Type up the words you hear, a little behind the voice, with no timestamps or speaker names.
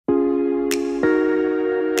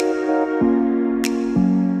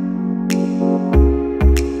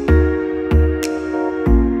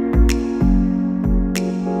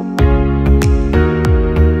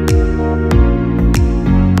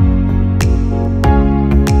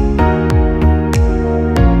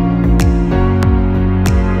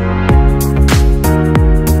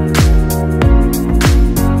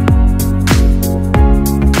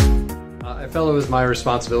my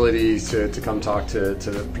responsibility to come talk to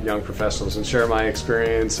young professionals and share my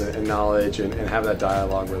experience and knowledge and have that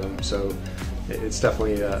dialogue with them. So it's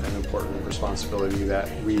definitely an important responsibility that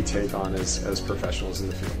we take on as professionals in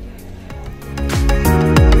the field.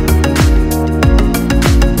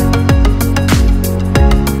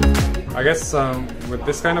 I guess with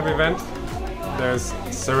this kind of event, there's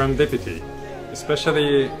serendipity,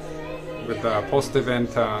 especially with the post-event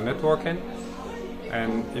networking.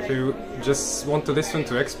 And if you just want to listen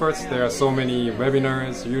to experts, there are so many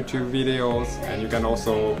webinars, YouTube videos, and you can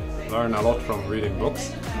also learn a lot from reading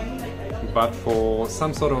books. But for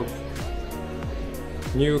some sort of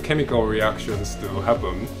new chemical reactions to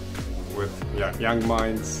happen with young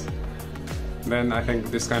minds, then I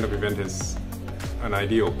think this kind of event is an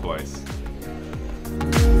ideal place.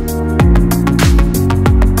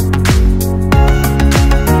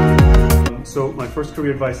 So my first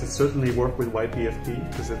career advice is certainly work with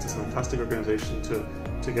YPFP, because it's a fantastic organization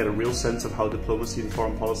to get a real sense of how diplomacy and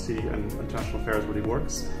foreign policy and international affairs really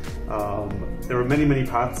works. There are many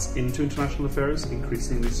paths into international affairs,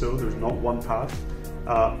 increasingly so. There's not one path.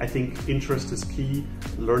 I think interest is key.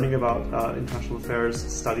 Learning about international affairs,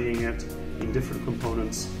 studying it in different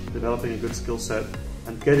components, developing a good skill set,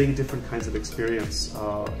 and getting different kinds of experience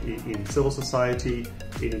in civil society,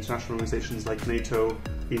 in international organizations like NATO,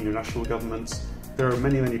 in your national governments. There are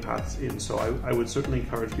many paths in, so I would certainly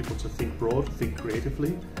encourage people to think broad, think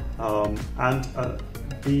creatively, and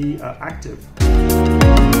be active.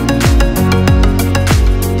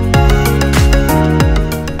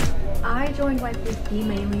 I joined YPFP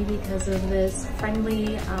mainly because of this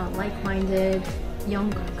friendly, like-minded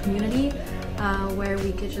young community where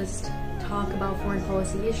we could just talk about foreign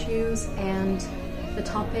policy issues, and the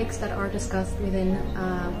topics that are discussed within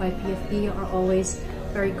YPFP are always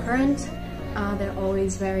very current. They're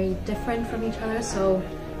always very different from each other, so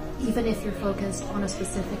even if you're focused on a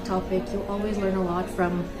specific topic, you always learn a lot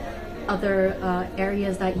from other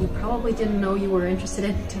areas that you probably didn't know you were interested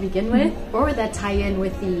in to begin with, or that tie in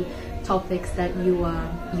with the topics that you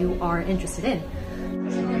are interested in.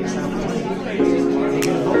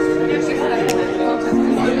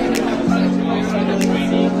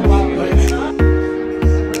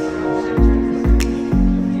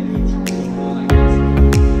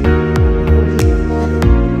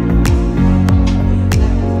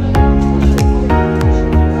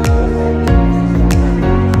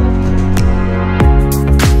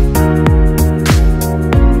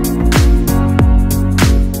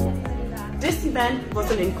 This event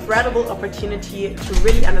was an incredible opportunity to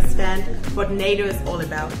really understand what NATO is all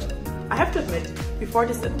about. I have to admit, before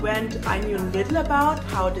this event I knew little about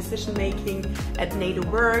how decision-making at NATO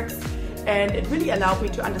works, and it really allowed me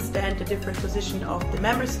to understand the different position of the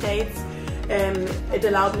member states. It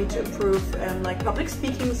allowed me to improve like public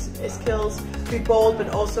speaking skills, be bold, but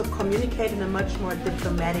also communicate in a much more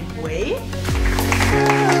diplomatic way.